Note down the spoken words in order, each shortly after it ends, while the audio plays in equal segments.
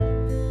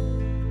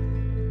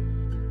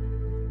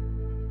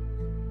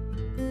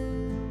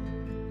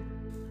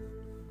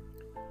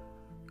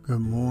Good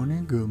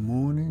morning,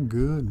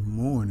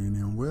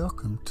 and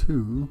welcome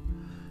to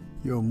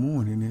your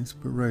morning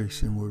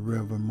inspiration with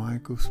Reverend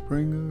Michael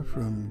Springer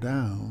from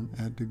Down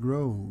at the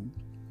Grove.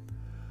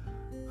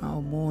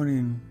 Our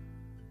morning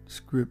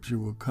scripture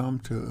will come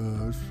to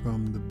us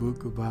from the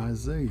book of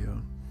Isaiah,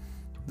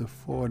 the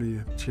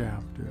 40th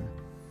chapter,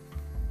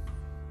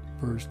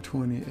 verse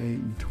 28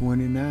 and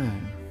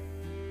 29.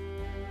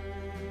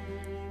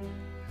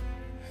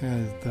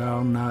 Hast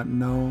thou not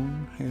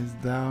known,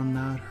 hast thou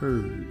not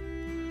heard,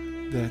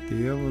 that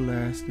the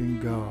everlasting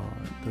God,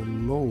 the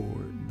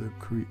Lord, the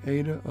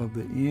creator of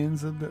the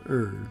ends of the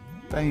earth,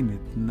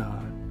 fainteth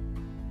not,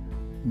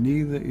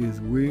 neither is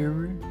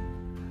weary?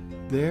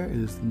 There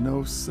is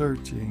no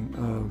searching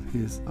of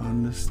his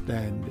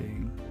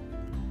understanding.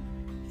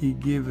 He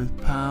giveth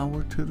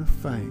power to the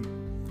faint,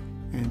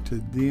 and to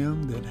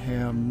them that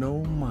have no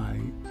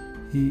might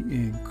he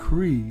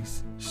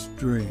increase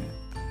strength.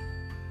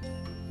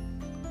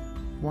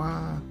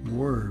 Why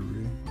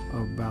worry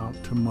about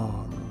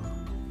tomorrow?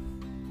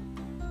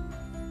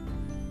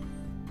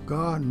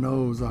 God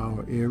knows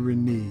our every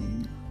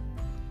need.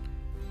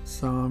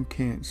 Some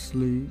can't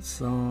sleep,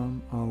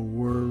 some are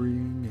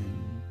worrying,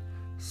 and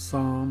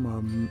some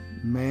are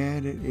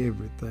mad at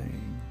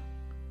everything.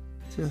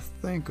 Just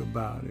think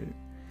about it.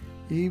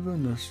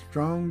 Even the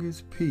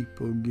strongest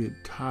people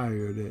get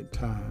tired at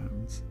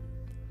times.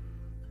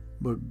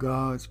 But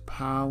God's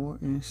power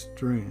and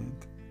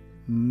strength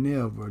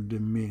never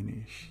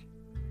diminish.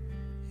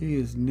 He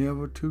is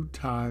never too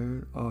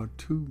tired or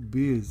too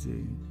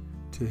busy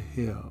to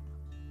help.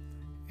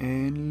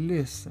 And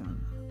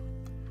listen,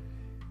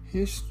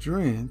 his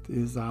strength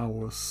is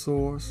our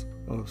source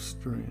of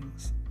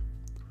strength.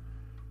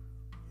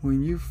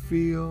 When you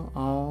feel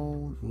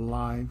all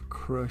life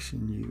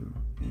crushing you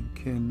and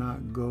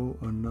cannot go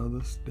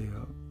another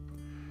step,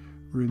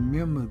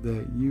 remember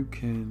that you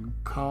can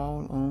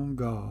call on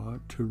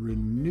God to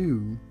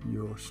renew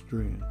your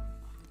strength.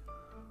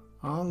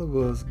 All of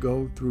us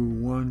go through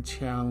one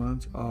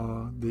challenge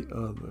or the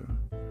other.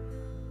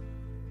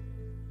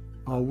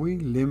 Are we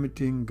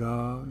limiting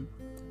God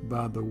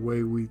by the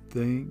way we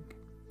think?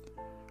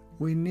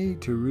 We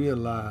need to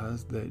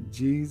realize that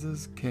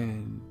Jesus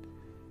can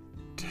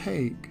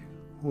take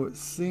what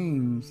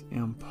seems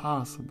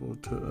impossible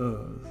to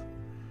us,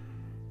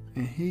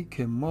 and he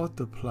can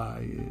multiply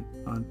it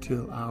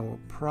until our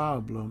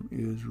problem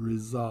is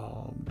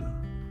resolved.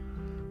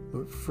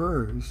 But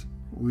first,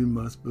 we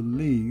must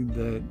believe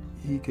that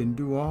he can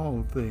do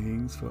all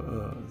things for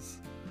us.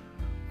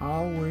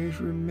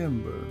 Always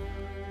remember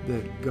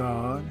that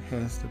God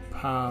has the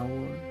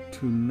power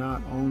to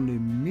not only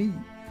meet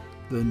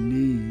the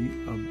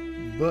need,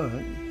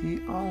 but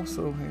he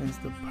also has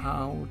the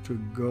power to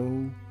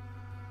go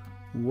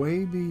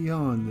way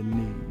beyond the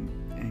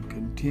need and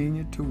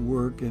continue to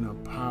work in a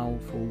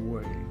powerful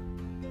way.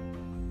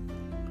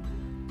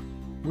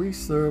 We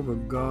serve a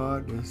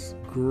God that's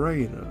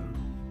greater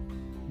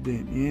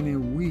than any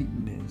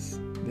weakness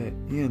that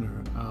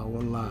enter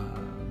our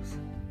lives.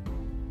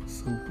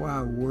 So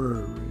why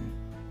worry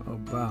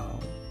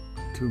about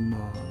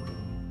tomorrow?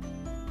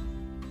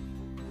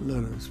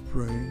 Let us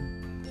pray.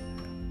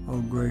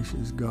 Oh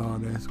gracious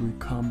God, as we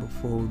come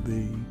before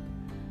thee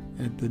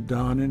at the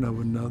dawning of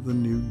another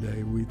new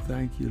day, we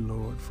thank you,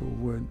 Lord, for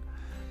what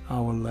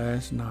our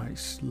last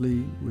night's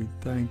sleep. We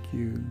thank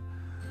you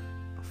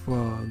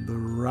for the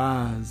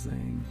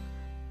rising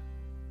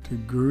to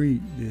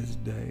greet this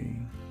day.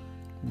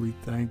 We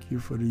thank you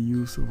for the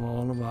use of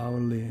all of our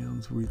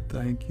limbs. We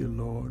thank you,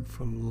 Lord,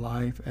 for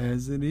life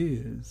as it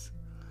is.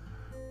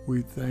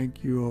 We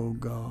thank you, O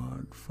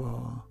God,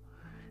 for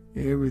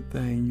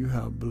everything you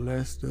have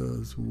blessed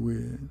us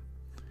with.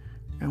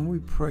 And we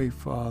pray,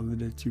 Father,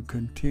 that you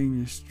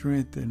continue to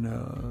strengthen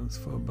us,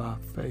 for by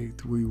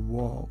faith we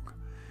walk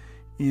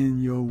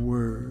in your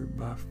word.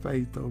 By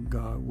faith, O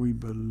God, we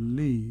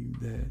believe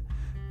that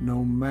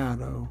no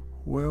matter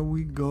where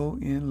we go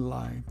in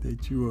life,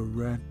 that you are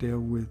right there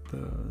with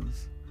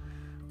us.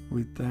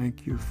 We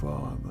thank you,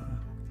 Father.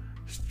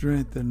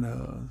 Strengthen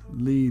us,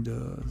 lead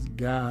us,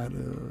 guide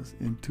us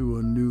into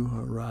a new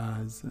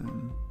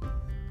horizon.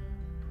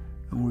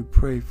 And we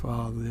pray,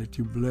 Father, that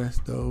you bless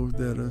those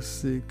that are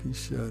sick and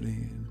shut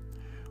in.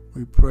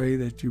 We pray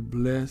that you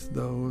bless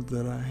those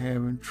that are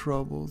having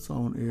troubles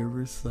on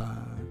every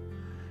side.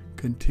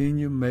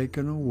 Continue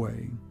making a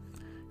way.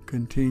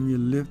 Continue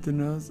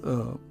lifting us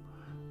up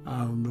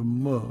out of the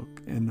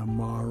muck and the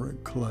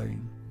marred clay.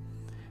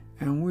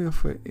 And we'll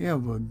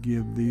forever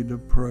give thee the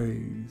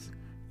praise.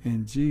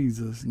 In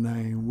Jesus'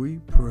 name we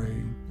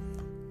pray.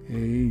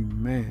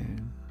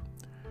 Amen.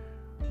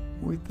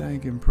 We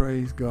thank and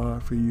praise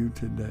God for you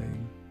today.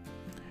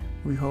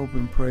 We hope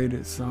and pray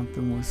that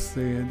something was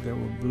said that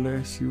will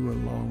bless you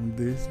along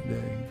this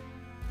day.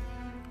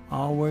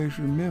 Always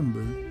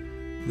remember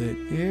that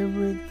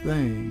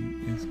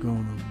everything is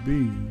going to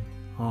be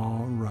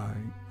all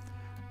right.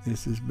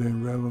 This has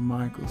been Reverend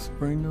Michael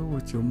Springer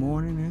with your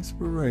morning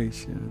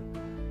inspiration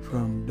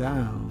from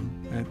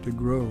Down at the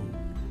Grove.